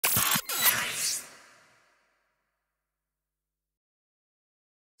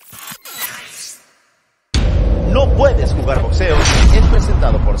Puedes Jugar Boxeo es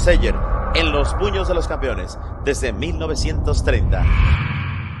presentado por SEYER en los puños de los campeones desde 1930.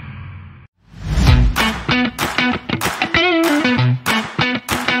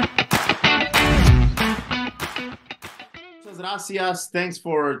 Muchas gracias. Thanks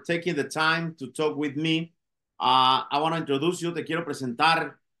for taking the time to talk with me. I want to introduce you. Te quiero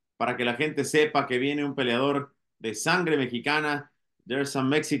presentar para que la gente sepa que viene un peleador de sangre mexicana. There's a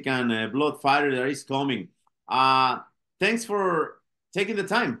Mexican blood fighter that is coming. Thanks for taking the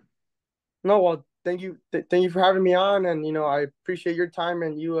time. No, well, thank you for having me on, and I appreciate your time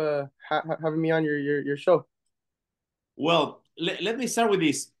and you having me on your show. Well, let me start with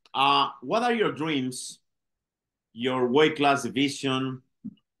this. What are your dreams? Your weight class division?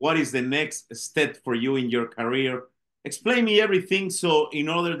 What is the next step for you in your career? Explain me everything so in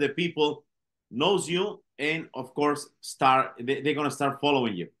order the people knows you and of course they're gonna start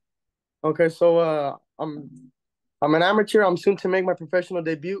following you. Okay, so I'm an amateur. I'm soon to make my professional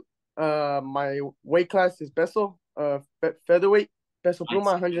debut. My weight class is peso, featherweight, peso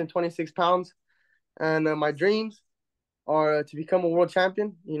pluma, 126 pounds, and my dreams are to become a world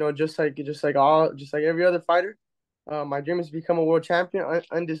champion. Just like every other fighter. My dream is to become a world champion,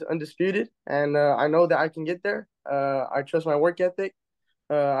 undisputed, and I know that I can get there. I trust my work ethic.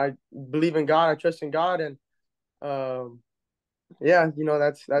 I believe in God. I trust in God, and yeah,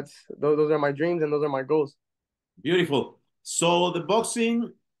 those are my dreams and those are my goals. Beautiful. So the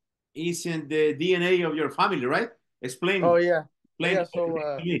boxing is in the DNA of your family, right? Explain. Oh yeah, Explain yeah. So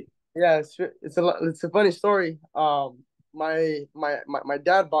to me. yeah, it's a funny story. My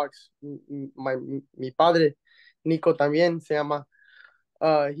dad boxed. Mi padre Nico también se llama. He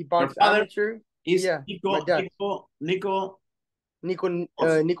Your boxed father amateur. is Yeah, my dad. Nicolas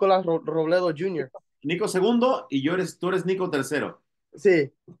Robledo III. Nico segundo y tú eres Nico tercero. Sí.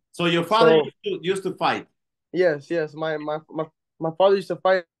 So your father used to fight. Yes. My father used to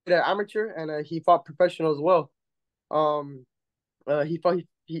fight at amateur, and he fought professional as well. He fought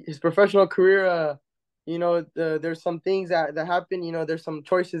his professional career. There's some things that happened. There's some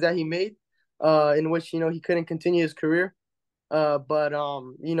choices that he made, in which he couldn't continue his career. But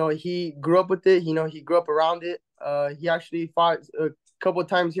he grew up with it. He grew up around it. He actually fought a couple of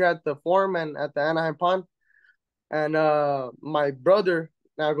times here at the Forum and at the Anaheim Pond. And my brother,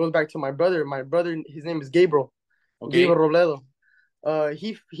 now it goes back to my brother. My brother, his name is Gabriel. Okay. Gabriel Robledo.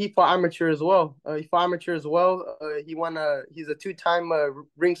 He fought amateur as well. He fought amateur as well. He won. He's a two-time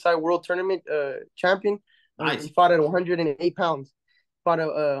ringside world tournament champion. Nice. He fought at 108 pounds. Fought at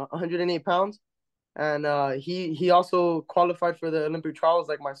 108 pounds, and he also qualified for the Olympic trials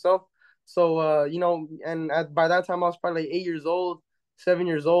like myself. So by that time I was probably like 8 years old, 7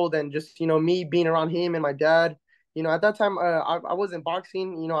 years old, and just me being around him and my dad. At that time I wasn't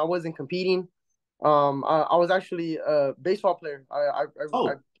boxing. I wasn't competing. I was actually a baseball player. I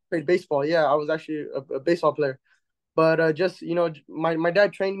played baseball. Yeah, I was actually a baseball player. But just my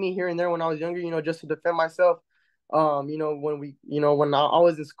dad trained me here and there when I was younger. Just to defend myself. When I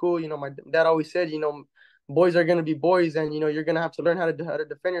was in school, my dad always said, boys are gonna be boys, and you're gonna have to learn how to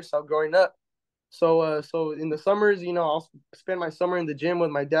defend yourself growing up. So in the summers, I'll spend my summer in the gym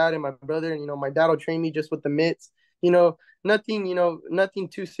with my dad and my brother, and my dad will train me just with the mitts. Nothing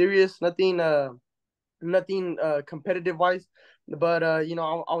too serious, nothing competitive wise, but I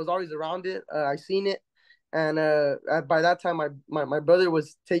was always around it. I seen it, and by that time my brother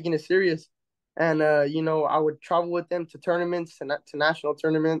was taking it serious, and I would travel with them to tournaments and to national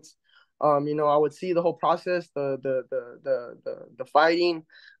tournaments. I would see the whole process, the fighting,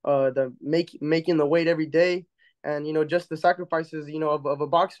 the making the weight every day, and just the sacrifices of a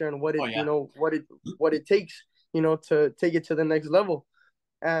boxer, and what what it takes to take it to the next level.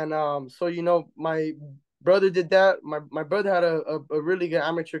 And so my brother did that. My brother had a really good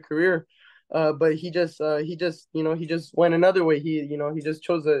amateur career, but he just went another way. He just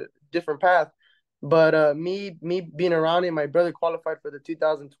chose a different path. But me being around it, my brother qualified for the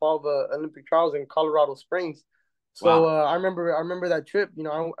 2012 Olympic trials in Colorado Springs. So Wow. I remember that trip.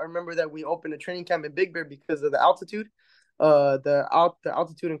 I remember that we opened a training camp in Big Bear because of the altitude. The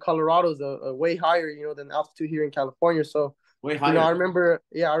altitude in Colorado is way higher, than the altitude here in California. So way higher. I remember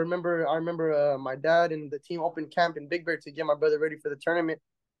my dad and the team opened camp in Big Bear to get my brother ready for the tournament.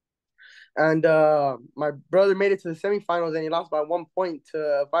 And my brother made it to the semifinals, and he lost by 1 point to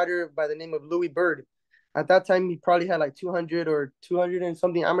a fighter by the name of Louis Bird. At that time, he probably had like 200 or 200 and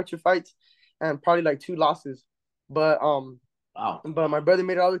something amateur fights, and probably like 2 losses. But wow. But my brother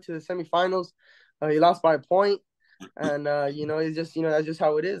made it all the way to the semifinals. He lost by a point, and it's just that's just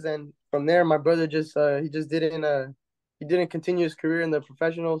how it is. And from there, my brother just he didn't continue his career in the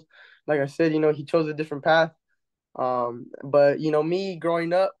professionals. Like I said, he chose a different path. But me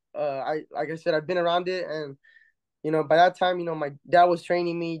growing up, I like I said, I've been around it, and by that time, my dad was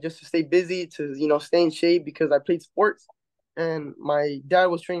training me just to stay busy, to stay in shape because I played sports, and my dad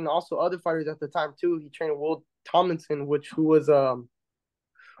was training also other fighters at the time too. He trained Will Tomlinson, who was a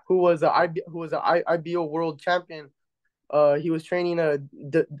IBO world champion. He was training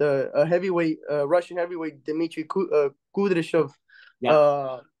the heavyweight Russian heavyweight Dmitry Kudryshov. Yeah.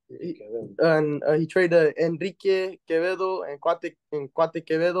 Uh, and he trained Enrique Quevedo and Cuate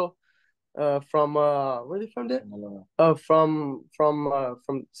Quevedo from where are they from there? From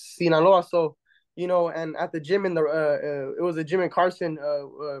Sinaloa. So and at the gym it was a gym in Carson.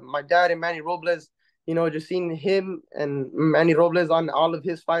 My dad and Manny Robles, just seeing him and Manny Robles on all of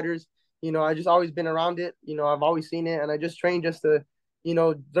his fighters. I just always been around it. I've always seen it, and I just trained just to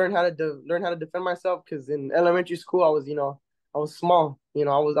learn how to learn how to defend myself. Because in elementary school, I was small.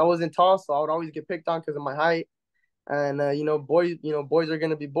 I wasn't tall, so I would always get picked on because of my height. And boys are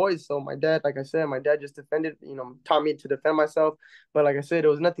gonna be boys. So my dad, like I said, my dad just defended, taught me to defend myself. But like I said, it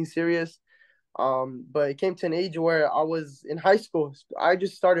was nothing serious. But it came to an age where I was in high school. I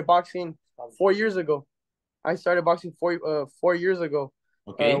just started boxing 4 years ago. I started boxing 4 years ago.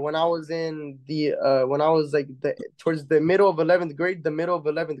 Okay. When I was when I was like towards the middle of 11th grade,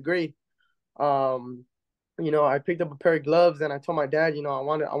 I picked up a pair of gloves and I told my dad, I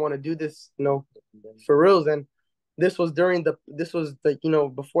want to do this, for reals. And this was like,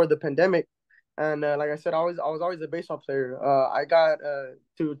 before the pandemic. And like I said, I was always a baseball player. I got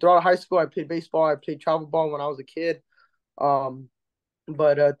throughout high school, I played baseball. I played travel ball when I was a kid. Um,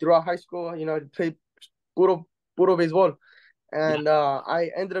 but throughout high school, I played puro baseball. Yeah. And I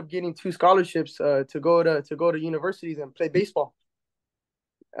ended up getting two scholarships to go to universities and play baseball.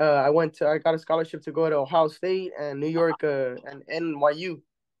 I got a scholarship to go to Ohio State and New York and NYU.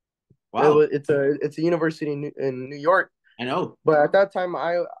 Wow. It's a university in New York. I know. But at that time,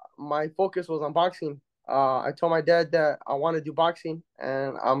 my focus was on boxing. I told my dad that I want to do boxing,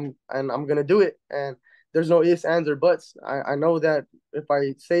 and I'm gonna do it. And there's no ifs, ands, or buts. I know that if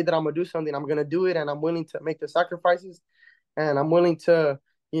I say that I'm gonna do something, I'm gonna do it, and I'm willing to make the sacrifices, and I'm willing to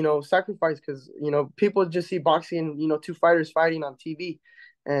sacrifice because people just see boxing, two fighters fighting on TV,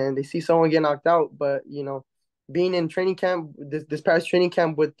 and they see someone get knocked out. But being in training camp this past training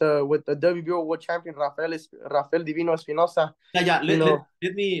camp with the WBO world champion Rafael Divino Espinoza, Yeah, yeah. you know,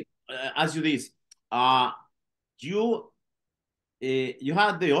 Let me ask you this. Uh, you you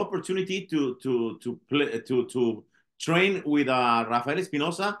had the opportunity to play to train with Rafael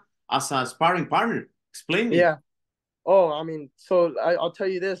Espinoza as a sparring partner. Explain me. yeah. Oh, I mean, so I'll tell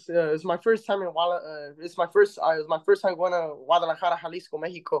you this. It's my first time in it was my first time going to Guadalajara, Jalisco,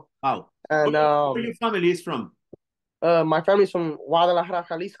 Mexico, Wow. and Where your family is from? my family's from Guadalajara,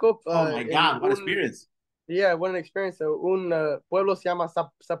 Jalisco. Oh my God, what experience! Yeah, what an experience. Un pueblo se llama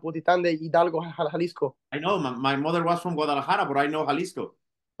Zapotitán de Hidalgo, Jalisco. I know my mother was from Guadalajara, but I know Jalisco.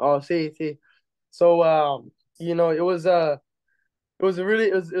 Oh, sí, sí. So, it was a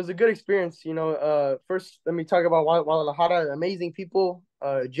good experience. First, let me talk about Guadalajara. Amazing people,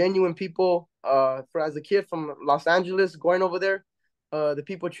 genuine people. For as a kid from Los Angeles, going over there, the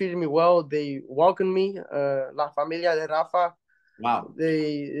people treated me well. They welcomed me. La familia de Rafa. Wow.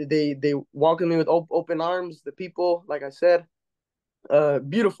 They welcomed me with open arms. The people, like I said,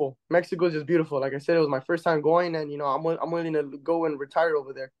 beautiful. Mexico is just beautiful. Like I said, it was my first time going, and I'm willing to go and retire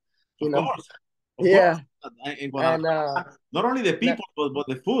over there. You Of know, course, of course. yeah, In and Guadalajara, not only the people, but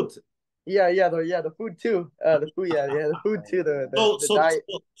the food. the food too. The food, the food too. So, The so, diet.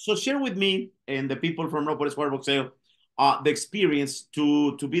 so, so share with me and the people from No Puedes Jugar Boxeo the experience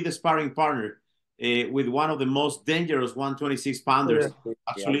to be the sparring partner with one of the most dangerous 126 pounders.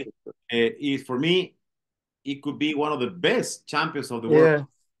 Actually, is for me, it could be one of the best champions of the world, Yeah.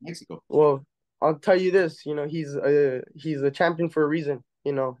 Mexico. Well, I'll tell you this. He's a champion for a reason.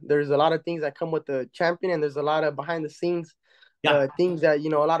 There's a lot of things that come with the champion, and there's a lot of behind the scenes Yeah, things that a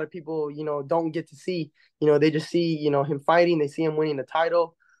lot of people don't get to see. They just see him fighting, they see him winning the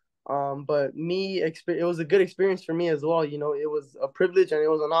title. But it was a good experience for me as well. It was a privilege and it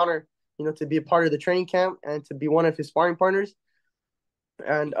was an honor, to be a part of the training camp and to be one of his sparring partners.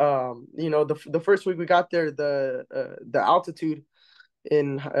 And the first week we got there, the altitude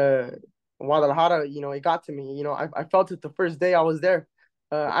in Guadalajara, it got to me. I felt it the first day I was there.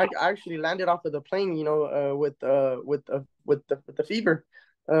 I actually landed off of the plane, with the fever.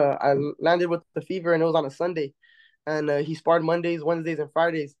 I landed with the fever, and it was on a Sunday. And he sparred Mondays, Wednesdays, and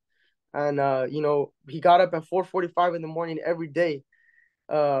Fridays. And he got up at 4:45 in the morning every day.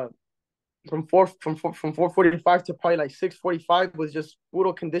 Uh, from 4:45 to probably like 6:45 was just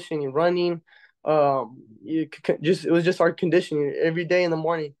brutal conditioning, running, It was just our conditioning every day in the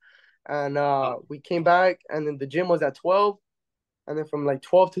morning, and we came back, and then the gym was at 12, and then from like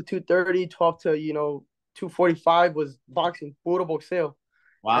 12 to 2:30, 12 to 2:45 was boxing, puro boxeo,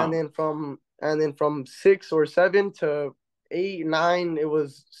 and Wow. then from 6 or 7 to 8, 9, it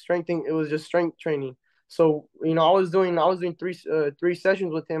was strengthening. It was just strength training. So I was doing three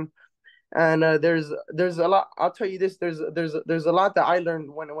sessions with him, and there's a lot. I'll tell you this. There's a lot that I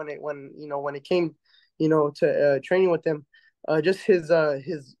learned when it came, to training with him. Just his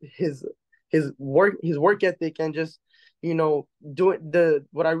work ethic, and just doing the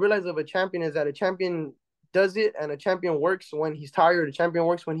what I realized of a champion is that a champion does it, and a champion works when he's tired. A champion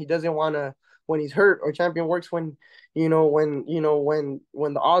works when he doesn't wanna, when he's hurt, or champion works when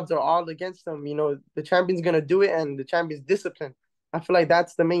the odds are all against him. The champion's gonna do it, and the champion's disciplined. I feel like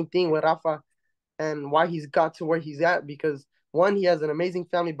that's the main thing with Rafa, and why he's got to where he's at, because one, he has an amazing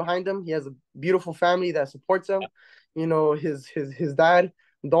family behind him. He has a beautiful family that supports him. His dad,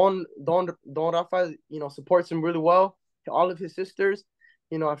 Don Rafa, supports him really well. All of his sisters.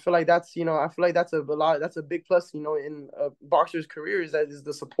 I feel like that's a lot. That's a big plus. In a boxer's career, is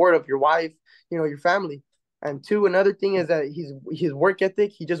the support of your wife. Your family. And two, another thing is that his work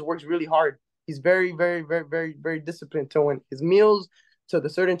ethic. He just works really hard. He's very, very, very, very, very disciplined to when his meals, to the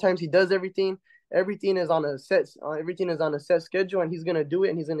certain times he does everything. Everything is on a set schedule, and he's gonna do it,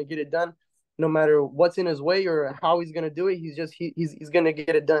 and he's gonna get it done, no matter what's in his way or how he's gonna do it. He's gonna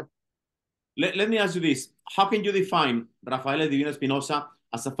get it done. Let me ask you this. How can you define Rafael Divino Espinoza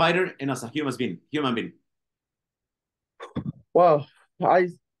as a fighter and as a human being? Human being. Well, I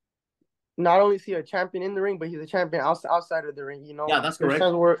not only see a champion in the ring, but he's a champion outside of the ring. Yeah, that's There's correct.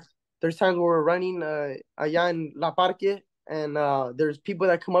 times where we're running allá en La Parque, and there's people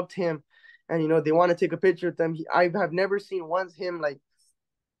that come up to him, and they want to take a picture with them. I have never seen once him like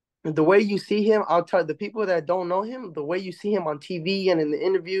the way you see him. I'll tell the people that don't know him, the way you see him on TV and in the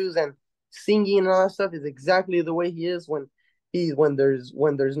interviews and singing and all that stuff is exactly the way he is when there's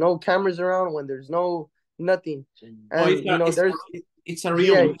no cameras around, when there's no nothing. Oh, And it's a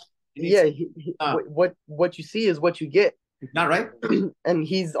real yeah, man. yeah, It's what you see is what you get. not right. And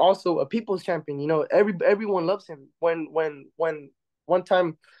he's also a people's champion. Everyone loves him. When one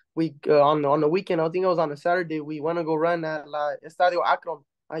time we on the weekend, I think it was on a Saturday, we want to go run at La Estadio Akron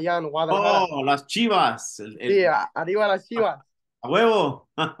allá in Guadalajara. Oh, las Chivas. Sí, arriba las Chivas. A huevo.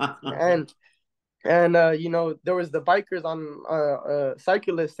 And there was the bikers on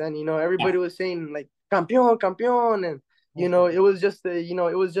cyclists, and everybody was saying like campeón, campeón, and it was just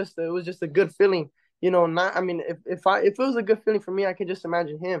a good feeling. Not, I mean, if it was a good feeling for me, I can just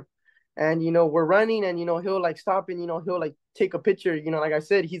imagine him. And we're running, and he'll like stop, and he'll like take a picture. Like I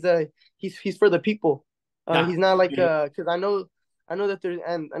said, he's for the people. Yeah. He's not like because I know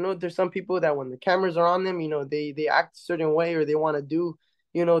there's some people that when the cameras are on them, they act a certain way, or they want to do,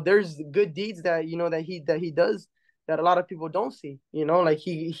 there's good deeds that he does that a lot of people don't see. Like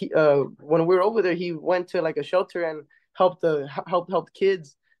when we were over there, he went to like a shelter and helped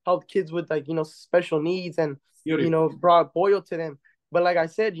kids with like special needs, and Beautiful. brought boil to them. But like I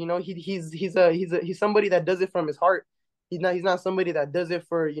said, he's somebody that does it from his heart. He's not somebody that does it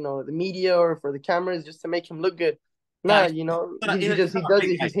for the media or for the cameras just to make him look good. Yeah, Nah, he's he not a does fake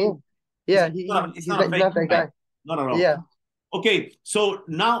it. guy. He's him. Yeah, He's he's not a not, he's fake not that guy. guy. Not at all. Yeah. Okay, so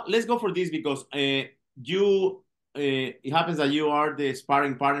now let's go for this because you it happens that you are the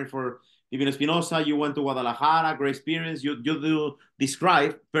sparring partner for Divino Espinoza. You went to Guadalajara, great experience. You do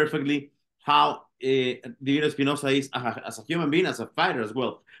describe perfectly how Divino Espinoza is as a human being, as a fighter as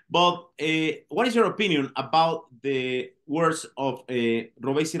well. But what is your opinion about the words of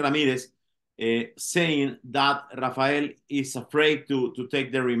Robesi Ramirez saying that Rafael is afraid to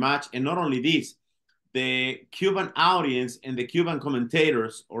take the rematch? And not only this, the Cuban audience and the Cuban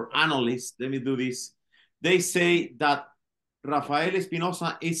commentators or analysts, let me do this, they say that Rafael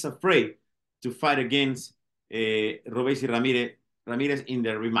Espinoza is afraid to fight against Robesi Ramirez in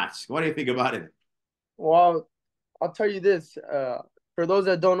the rematch. What do you think about it? Well, I'll tell you this. For those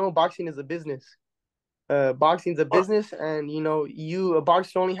that don't know, boxing is a business. Boxing's a business, and a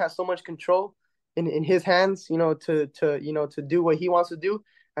boxer only has so much control in his hands, to do what he wants to do.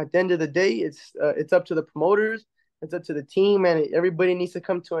 At the end of the day, it's up to the promoters, it's up to the team, and everybody needs to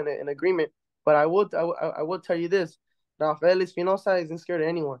come to an agreement. But I will tell you this: Rafael Espinosa isn't scared of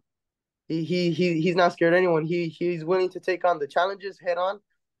anyone. He's not scared of anyone. He's willing to take on the challenges head on.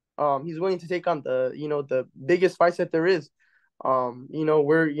 He's willing to take on the biggest fights that there is.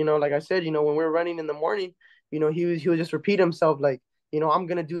 We're like I said, when we're running in the morning, he would just repeat himself like, I'm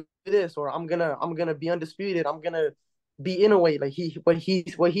gonna do this, or I'm gonna be undisputed. I'm gonna be in a way. Like what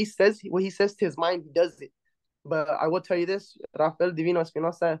he says to his mind, he does it. But I will tell you this, Rafael Divino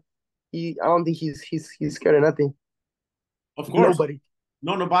Espinoza, I don't think he's scared of nothing. Of course. Nobody.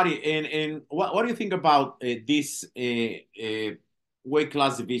 No, nobody. And what do you think about this weight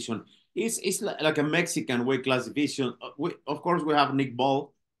class division? It's like a Mexican weight class division. Of course, we have Nick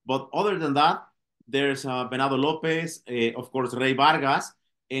Ball, but other than that, there's Venado Lopez, of course, Rey Vargas,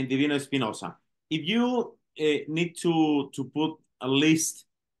 and Divino Espinosa. If you need to put a list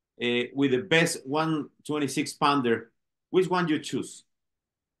with the best 126 pounder, which one you choose?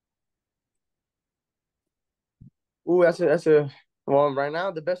 Ooh, that's a well, right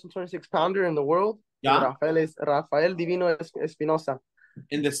now the best 126 pounder in the world is Yeah. Rafael Divino Espinosa.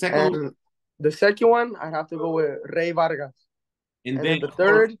 And the second, And the second one, I'd have to go with Rey Vargas. and And then then the of course,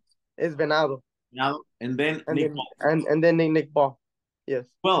 third is Venado. and then And Nick then Ball. and then Nick Ball. Yes.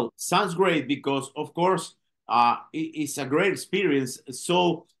 Well, sounds great because, of course, it's a great experience.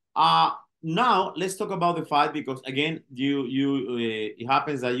 So now let's talk about the fight because, again, it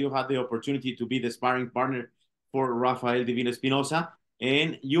happens that you had the opportunity to be the sparring partner for Rafael Divino Espinosa,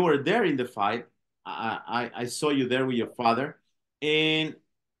 and you were there in the fight. I saw you there with your father. And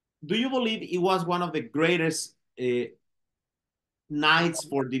do you believe it was one of the greatest nights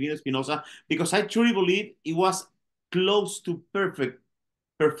for Divino Espinosa? Because I truly believe it was close to perfect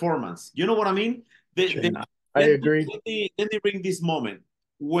performance. You know what I mean? I agree. Let me bring this moment.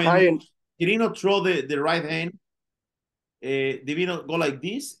 When I Quirino throw the right hand, Divino go like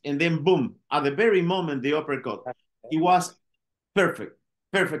this, and then boom, at the very moment, the uppercut. It was perfect,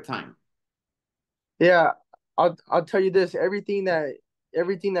 perfect time. Yeah, I'll tell you this. Everything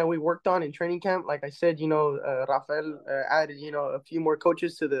that we worked on in training camp, like I said, Rafael added, a few more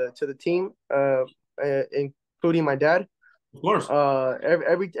coaches to the team, including my dad. Of course.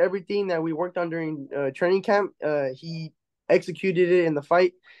 Everything that we worked on during training camp, he executed it in the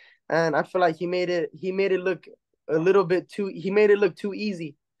fight, and I feel like he made it look a little bit too. He made it look too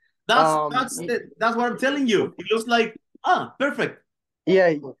easy. That's Um, that's that's what I'm telling you. It looks like perfect.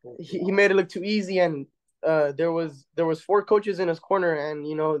 yeah, he made it look too easy, and there was four coaches in his corner,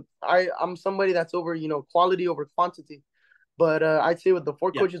 and I'm somebody that's over quality over quantity, but I'd say with the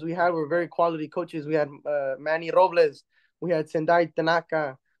four Yeah. coaches we had were very quality coaches. We had Manny Robles, we had Sendai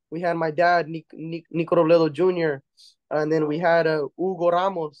Tanaka, we had my dad Nico Robledo III, and then we had Hugo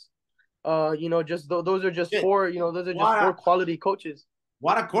Ramos. Just those are just Yeah. four. Those are just four quality coaches.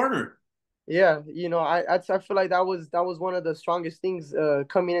 What a corner. Yeah, I feel like that was one of the strongest things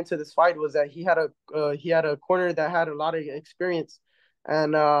coming into this fight was that he had a corner that had a lot of experience,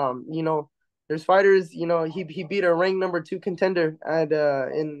 and there's fighters, he beat a ranked number 2 contender at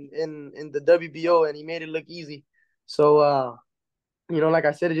in the WBO, and he made it look easy. So like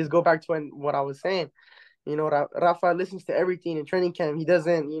I said, it just go back to what I was saying. Rafa listens to everything in training camp. He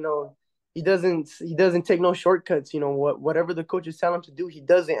doesn't take no shortcuts. Whatever the coaches tell him to do, he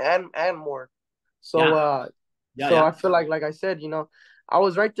does it and more. So Yeah. so I feel like I said, I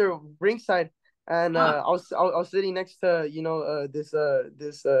was right there ringside, and I was sitting next to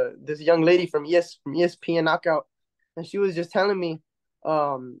this young lady from ESPN Knockout, and she was just telling me,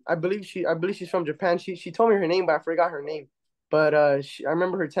 I believe she's from Japan. She told me her name, but I forgot her name. But I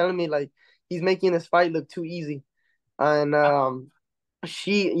remember her telling me like he's making this fight look too easy, and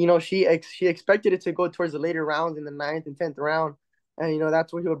she expected it to go towards the later rounds in the 9th and 10th round, and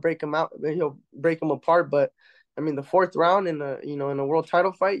that's where he'll break him out. He'll break him apart. But I mean, the fourth round in a world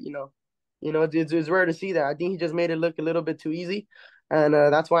title fight, it's rare to see that. I think he just made it look a little bit too easy, and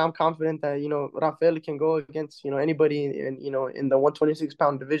that's why I'm confident that Rafael can go against anybody in the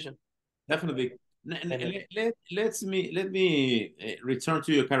 126-pound division. Definitely. Let me return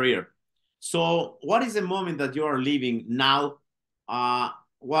to your career. So, what is the moment that you are living now? Are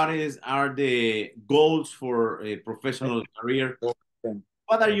the goals for a professional career?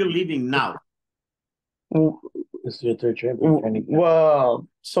 What are you living now? This is your third trip. Well,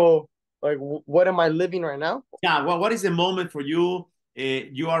 so like, what am I living right now? Yeah. Well, what is the moment for you?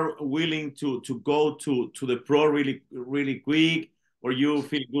 You are willing to go to the pro really really quick, or you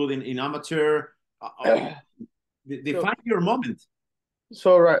feel good in amateur? Define your moment.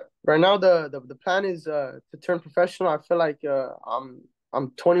 So right now the plan is to turn professional. I feel like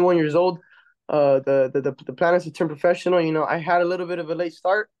I'm 21 years old. The plan is to turn professional. I had a little bit of a late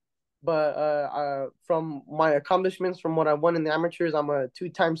start, but from my accomplishments, from what I won in the amateurs, I'm a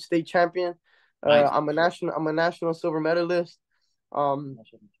 2-time state champion. Nice. I'm a national silver medalist. Um,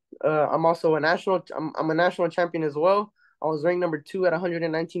 I'm also I'm a national champion as well. I was ranked number 2 at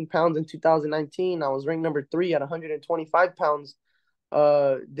 119 pounds in 2019. I was ranked number 3 at 125 pounds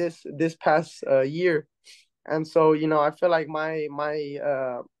this past year. And so, I feel like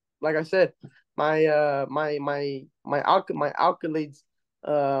like I said, my accolades,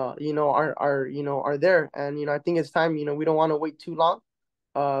 are there. And, I think it's time, we don't want to wait too long.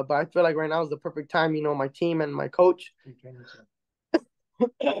 But I feel like right now is the perfect time, my team and my coach,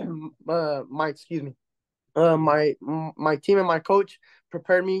 excuse me, my team and my coach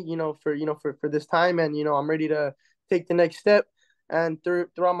prepared me, for this time, and I'm ready to take the next step. And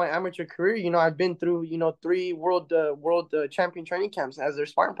throughout my amateur career, I've been through three world champion training camps as their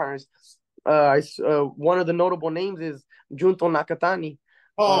sparring partners. One of the notable names is Junto Nakatani.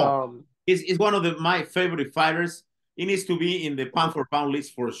 Oh, Um, he's one of my favorite fighters. He needs to be in the pound for pound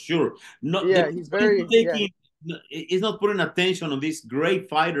list for sure. Not the yeah, he's people is not very yeah taking, is not putting attention on this great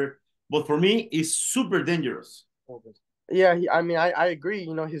fighter, but for me, he's super dangerous. Yeah, I mean, I agree.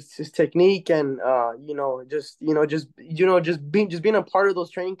 His technique and just being a part of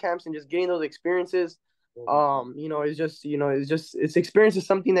those training camps and just getting those experiences. It's experience is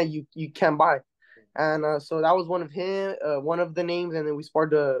something that you can't buy. And so that was one of the names, and then we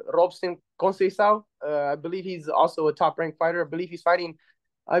sparred Robson Conceição. I believe he's also a top ranked fighter. I believe he's fighting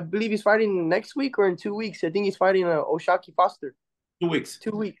next week or in 2 weeks. I think he's fighting Oshaki Foster. 2 weeks.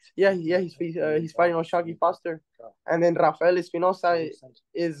 2 weeks. Yeah, yeah, he's fighting Oshagi Foster, and then Rafael Espinoza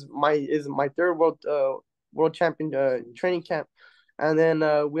is my third world champion training camp, and then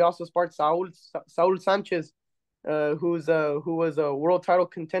we also sparred Saul Sanchez, who was a world title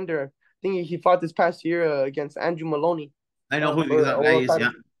contender. I think he fought this past year against Andrew Maloney I know who for this a guy world is. title.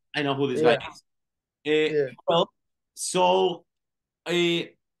 Yeah, I know who this guy Yeah, is. yeah. Well, so you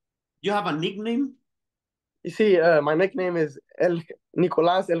have a nickname? You see, my nickname is El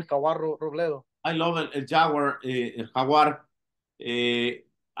Nicolás El Cabarro Robledo. I love el Jaguar, el Jaguar. I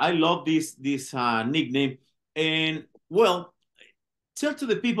love this nickname. And well, tell to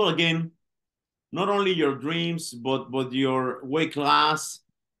the people again, not only your dreams, but your weight class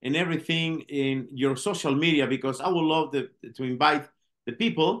and everything in your social media, because I would love to invite the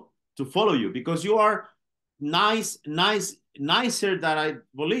people to follow you because you are nicer than I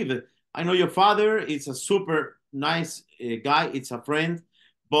believe. I know your father is a super nice guy. It's a friend,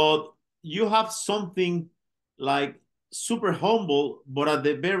 but you have something like super humble, but at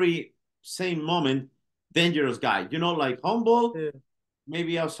the very same moment, dangerous guy. Like humble, Yeah.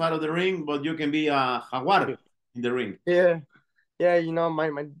 maybe outside of the ring, but you can be a jaguar in the ring. Yeah, yeah,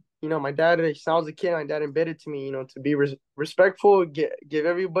 my dad, since I was a kid, my dad embedded to me, to be respectful, give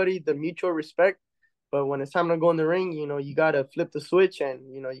everybody the mutual respect. But when it's time to go in the ring, you gotta flip the switch,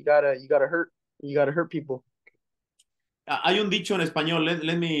 and you gotta hurt people. Hay un dicho en español,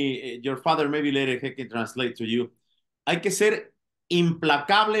 let me, your father maybe later he can translate to you. Hay que ser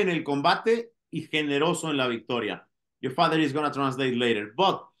implacable en el combate y generoso en la victoria. Your father is going to translate later.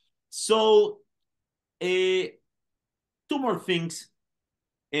 But, so, two more things,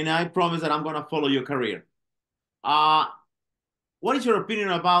 and I promise that I'm going to follow your career. Uh, what is your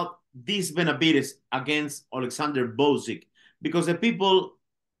opinion about this Benavides against Alexander Bosic? Because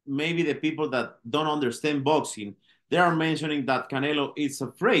maybe the people that don't understand boxing, they are mentioning that Canelo is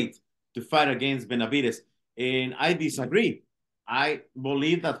afraid to fight against Benavides. And I disagree. I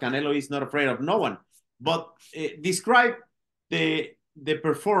believe that Canelo is not afraid of no one. But describe the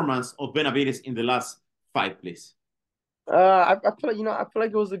performance of Benavides in the last fight, please. I feel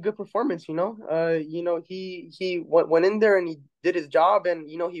like it was a good performance. He went in there and he did his job, and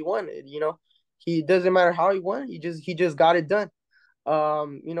he won it. He doesn't matter how he won. He just got it done.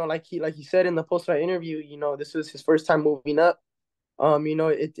 Like he said in the post fight interview, this was his first time moving up. It'll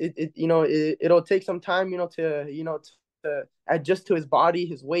take some time, to adjust to his body,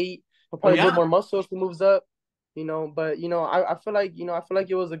 his weight. He'll Oh, probably yeah. build more muscle if he moves up. But I feel like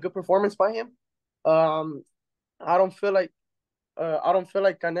it was a good performance by him. Um, I don't feel like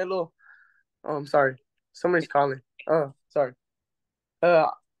Canelo. Oh, I'm sorry, somebody's calling. Oh, sorry. Uh,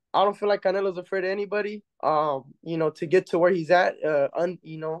 I don't feel like Canelo's afraid of anybody. To get to where he's at,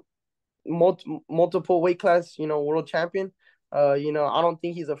 multiple weight class, world champion. I don't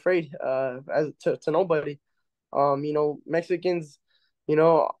think he's afraid as to nobody. Mexicans,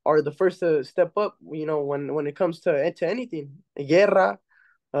 are the first to step up. When it comes to anything, guerra,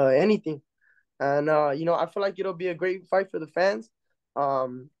 anything. And I feel like it'll be a great fight for the fans.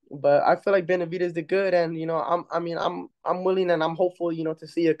 But I feel like Benavides did good, and I'm willing and I'm hopeful, to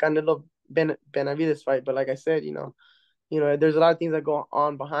see a Canelo Benavides fight. But like I said, there's a lot of things that go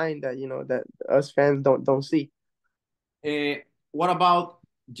on behind that, that us fans don't see. Uh, what about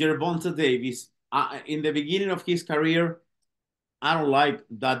Gervonta Davis? In the beginning of his career, I don't like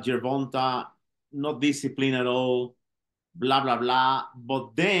that Gervonta, not disciplined at all, blah, blah, blah.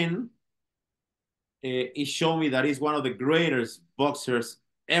 But then it showed me that he's one of the greatest boxers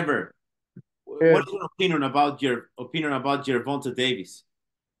ever. Yeah. What is your opinion about Gervonta Davis?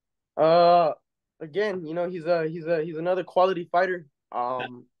 Uh, Again, he's another quality fighter.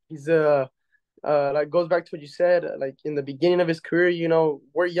 He's like goes back to what you said, like in the beginning of his career,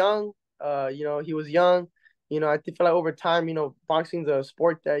 we're young. He was young. I feel like over time, boxing's a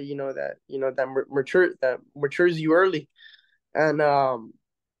sport that that matures you early, and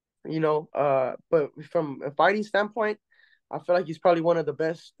but from a fighting standpoint, I feel like he's probably one of the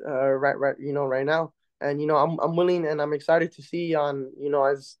best right now. And I'm willing and I'm excited to see on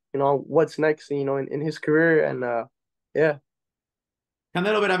as what's next in his career and yeah.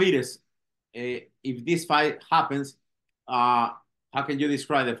 Canelo Benavides, if this fight happens, how can you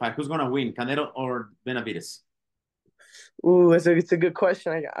describe the fight? Who's going to win, Canelo or Benavides? Ooh, it's a good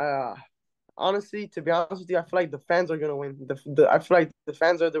question. Honestly, to be honest with you, I feel like the fans are gonna win. I feel like the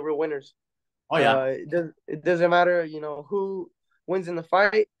fans are the real winners. Oh, yeah, It doesn't matter who wins in the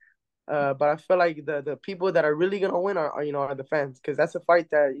fight. But I feel like the people that are really gonna win are the fans, because that's a fight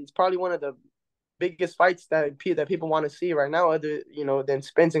that it's probably one of the biggest fights that people want to see right now, other than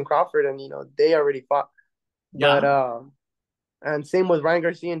Spence and Crawford, and they already fought. But yeah, and same with Ryan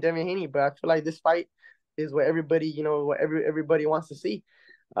Garcia and Devin Haney. But I feel like this fight is what everybody everybody wants to see.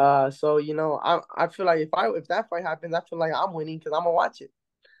 So I feel like if that fight happens, I feel like I'm winning because I'm gonna watch it.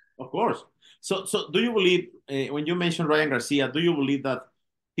 of course. So do you believe, when you mentioned Ryan Garcia, do you believe that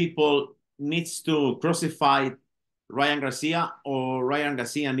people needs to crucify Ryan Garcia, or Ryan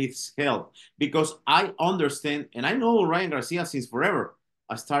Garcia needs help? Because I understand, and I know Ryan Garcia since forever.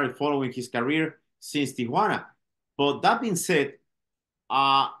 I started following his career since Tijuana. But that being said,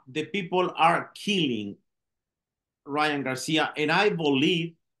 the people are killing Ryan Garcia, and I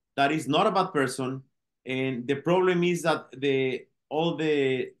believe that is not a bad person. And the problem is that the all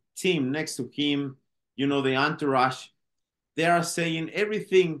the team next to him, the entourage, they are saying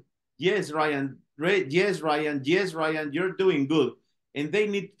everything. Yes, Ryan. Yes, Ryan. Yes, Ryan. You're doing good, and they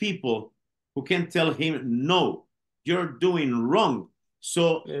need people who can tell him, no, you're doing wrong.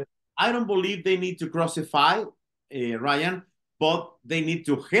 So Yeah, I don't believe they need to crucify Ryan, but they need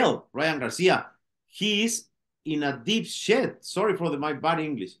to help Ryan Garcia. He is in a deep shit. Sorry for my bad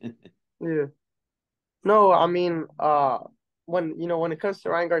English. yeah. No, I mean, when it comes to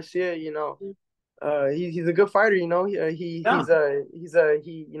Ryan Garcia, he's a good fighter. Yeah, He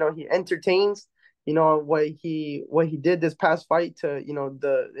entertains. What he did this past fight to on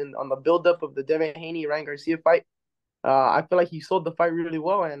the build up of the Devin Haney Ryan Garcia fight. I feel like he sold the fight really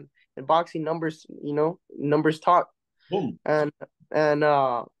well, and in boxing numbers, numbers talk. boom. And and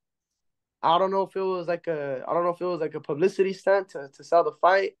I don't know if it was like a publicity stunt to sell the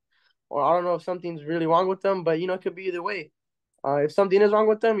fight, or I don't know if something's really wrong with them, but it could be either way. If something is wrong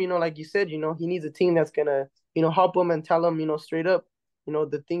with them, like you said, he needs a team that's gonna, help him and tell him, straight up,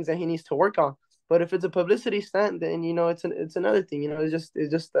 the things that he needs to work on. But if it's a publicity stunt, then it's another thing. It's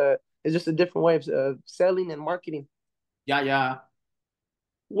just a different way of selling and marketing. Yeah, yeah.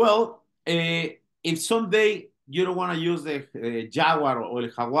 Well, if someday you don't want to use the Jaguar or el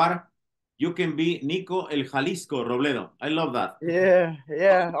Jaguar, you can be Nico el Jalisco Robledo. I love that. Yeah,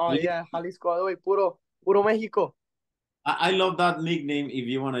 yeah, oh yeah, Jalisco, all the way, puro Mexico. I love that nickname if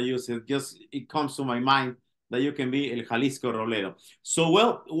you want to use it. Just it comes to my mind that you can be El Jalisco Robledo. So,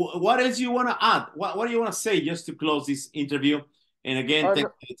 well, what else you want to add? What do you want to say just to close this interview? And again, thanks No,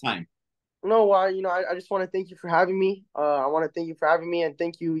 for the time. no, I just want to thank you for having me. I want to thank you for having me, and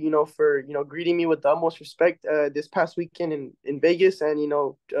thank you, for greeting me with the utmost respect this past weekend in Vegas, and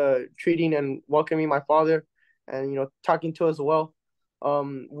treating and welcoming my father, and talking to us as well.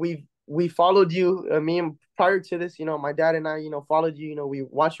 We followed you, me and prior to this, my dad and I, followed you. We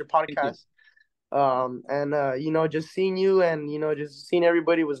watched your Thank you. podcast, and just seeing you and just seeing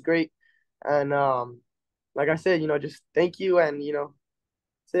everybody was great, and like I said, just thank you, and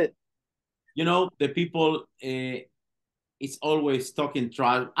that's it. The people, it's always talking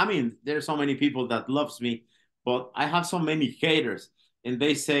trash. I mean, there's so many people that loves me, but I have so many haters, and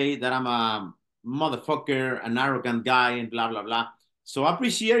they say that I'm a motherfucker, an arrogant guy, and blah blah blah. So I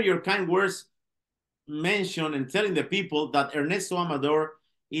appreciate your kind words, mention and telling the people that Ernesto Amador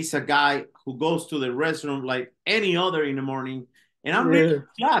is a guy who goes to the restroom like any other in the morning. And I'm really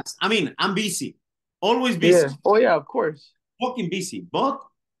Yeah. relaxed. I mean, I'm busy, always busy, Yeah. Oh yeah, of course. fucking busy, but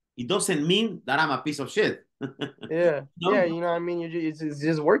it doesn't mean that I'm a piece of shit. Yeah. Yeah, No, I mean, it's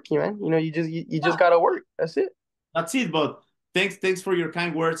just working, man. You just gotta work. That's it. that's it. But thanks for your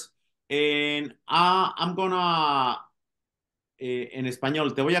kind words. And I'm gonna, en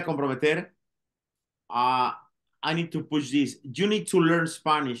español, te voy a comprometer. Uh, I need to push this. You need to learn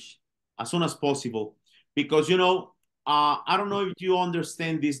Spanish as soon as possible. Because, you know, I don't know if you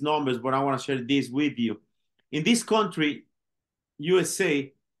understand these numbers, but I want to share this with you. In this country,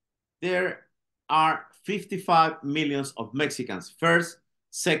 USA, there are 55 millions of Mexicans, first,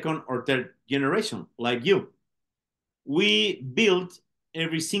 second, or third generation, like you. We build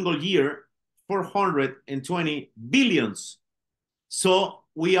every single year 420 billions. So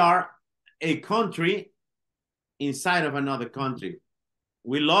we are a country inside of another country.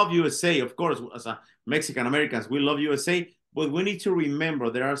 We love USA, of course, as a Mexican Americans, we love USA, but we need to remember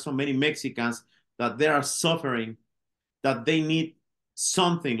there are so many Mexicans that they are suffering, that they need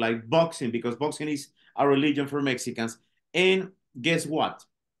something like boxing, because boxing is a religion for Mexicans. And guess what?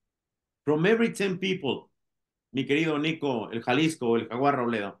 From every 10 people, mi querido Nico, el Jalisco, el Jaguar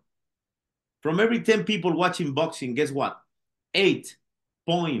Robledo, from every 10 people watching boxing, guess what?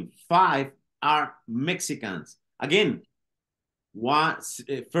 8.5 are Mexicans. Again,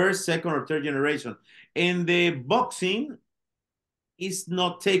 first, second, or third generation. And the boxing is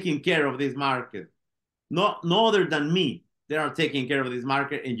not taking care of this market. No other than me, they are taking care of this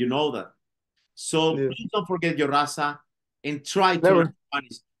market, and you know that. So Yeah. please don't forget your raza and try to learn Never.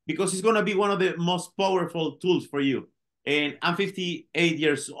 Spanish, because it's going to be one of the most powerful tools for you. And I'm 58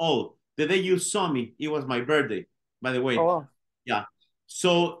 years old. The day you saw me, it was my birthday, by the Oh way. wow. Yeah.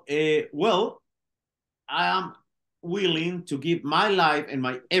 So, well, I am willing to give my life and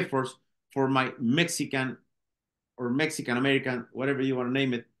my efforts for my Mexican or Mexican American, whatever you want to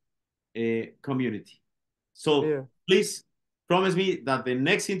name it, community. So Yeah. please promise me that the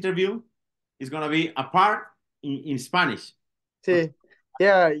next interview is going to be a part in Spanish. See,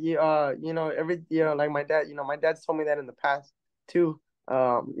 yeah, you know, like my dad, my dad's told me that in the past too.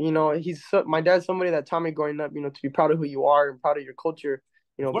 My dad's somebody that taught me growing up, to be proud of who you are and proud of your culture,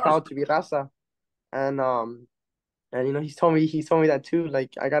 Of course. proud to be raza. And he's told me that too.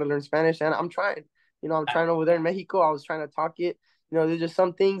 Like I gotta learn Spanish, and I'm trying. I'm trying over there in Mexico. I was trying to talk it. There's just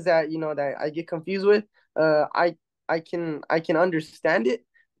some things that I get confused with. I can understand it,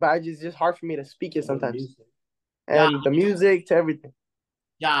 but it's just hard for me to speak it sometimes. Yeah, And the music to everything.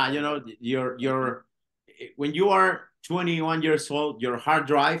 yeah, you know, your when you are 21 years old, your hard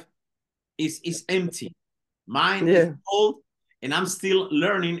drive is empty. Mine is Yeah, old, and I'm still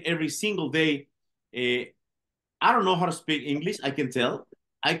learning every single day. Uh, I don't know how to speak English. I can tell.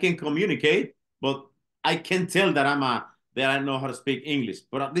 I can communicate, but I can tell that I know how to speak English.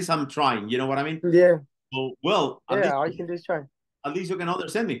 But at least I'm trying. You know what I mean? yeah, So, well, yeah. All you can do is try. at least you can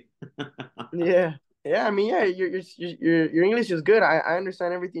understand me. Yeah, yeah. I mean, yeah. Your English is good. I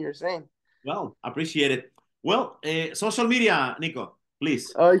understand everything you're saying. Well, appreciate it. Well, social media, Nico,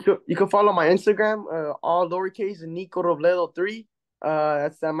 please. You can follow my Instagram, all lowercase, Nico Robledo III.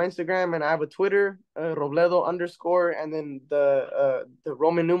 That's my Instagram, and I have a Twitter, Robledo underscore, and then the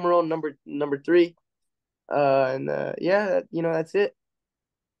Roman numeral number three. And yeah, that's it.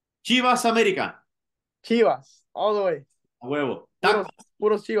 Chivas América, Chivas, all the way. a huevo. Puros,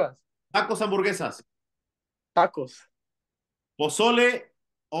 puros Chivas. Tacos, hamburguesas, Tacos. pozole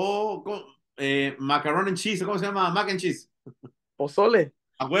o macaroni and cheese, ¿cómo se llama? Mac and cheese. Pozole.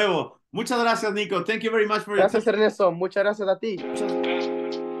 A huevo. Muchas gracias, Nico. Thank you very much for your time. Gracias, Ernesto. Muchas gracias a ti.